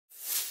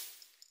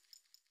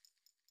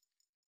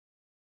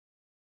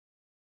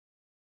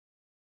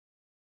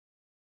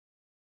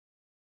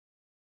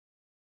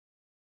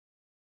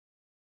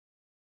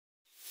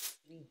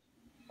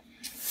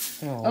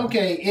Aw.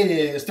 Okay, it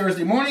is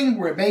Thursday morning.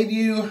 We're at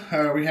Bayview.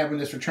 We're having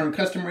this return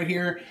customer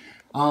here.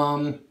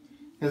 I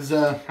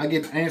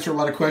answer a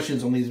lot of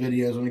questions on these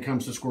videos when it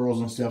comes to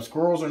squirrels and stuff.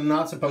 Squirrels are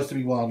not supposed to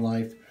be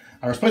wildlife.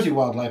 Are supposed to be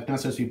wildlife, not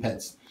supposed to be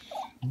pets.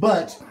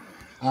 But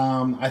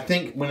I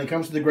think when it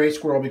comes to the gray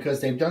squirrel,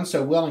 because they've done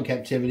so well in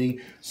captivity,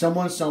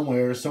 someone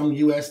somewhere, some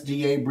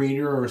USDA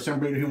breeder or some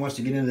breeder who wants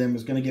to get into them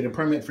is going to get a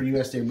permit for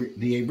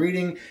USDA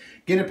breeding,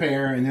 get a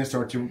pair, and then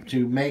start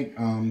to mate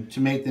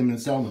them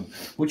and sell them,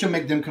 which will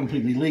make them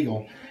completely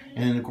legal.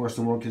 And of course,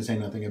 the world can say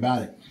nothing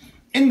about it.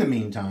 In the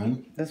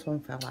meantime, This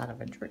one fell out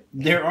of a tree.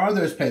 there are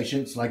those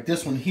patients, like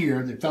this one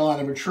here, that fell out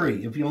of a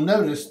tree. If you'll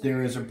notice,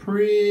 there is a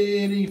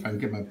pretty, if I can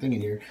get my thing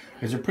in here,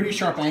 there's a pretty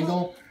sharp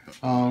angle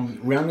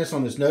roundness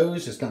on his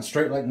nose. It's not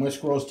straight like most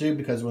squirrels do,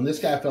 because when this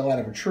guy fell out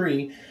of a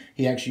tree,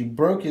 he actually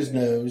broke his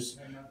nose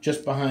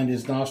just behind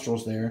his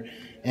nostrils there.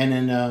 And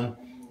then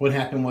what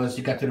happened was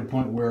he got to the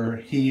point where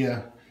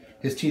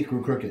his teeth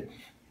grew crooked.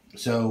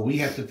 So we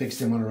have to fix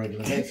them on a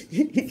regular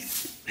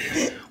basis.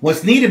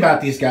 What's neat about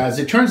these guys,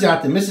 it turns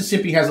out that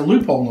Mississippi has a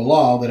loophole in the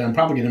law that I'm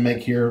probably going to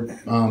make here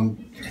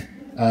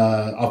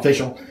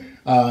official.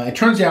 It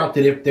turns out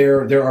that if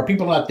there are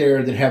people out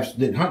there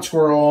that hunt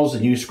squirrels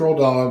and use squirrel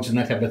dogs and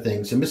that type of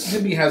thing. So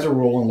Mississippi has a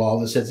rule in law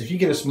that says if you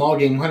get a small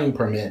game hunting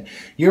permit,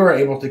 you are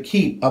able to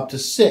keep up to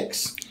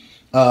 6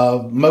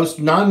 of most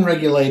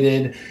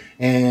non-regulated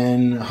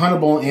and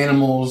huntable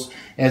animals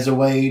as a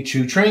way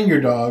to train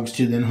your dogs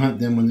to then hunt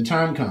them when the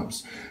time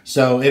comes.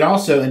 So it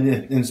also,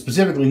 and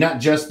specifically not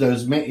just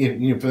those, for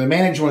the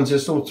managed ones,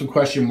 there's still some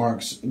question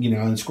marks,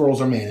 and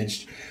squirrels are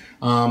managed.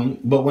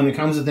 But when it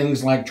comes to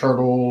things like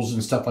turtles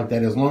and stuff like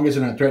that, as long as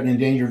they're not threatening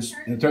or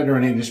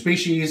endangered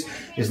species,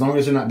 as long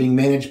as they're not being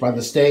managed by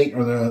the state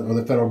or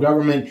the federal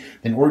government,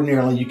 then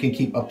ordinarily you can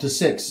keep up to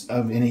 6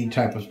 of any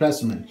type of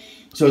specimen.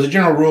 So as a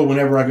general rule,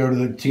 whenever I go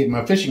to get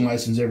my fishing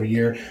license every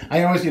year,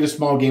 I always get a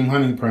small game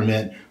hunting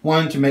permit.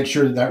 1, to make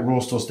sure that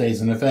rule still stays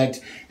in effect,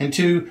 and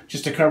 2,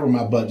 just to cover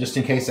my butt, just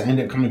in case I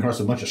end up coming across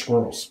a bunch of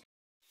squirrels.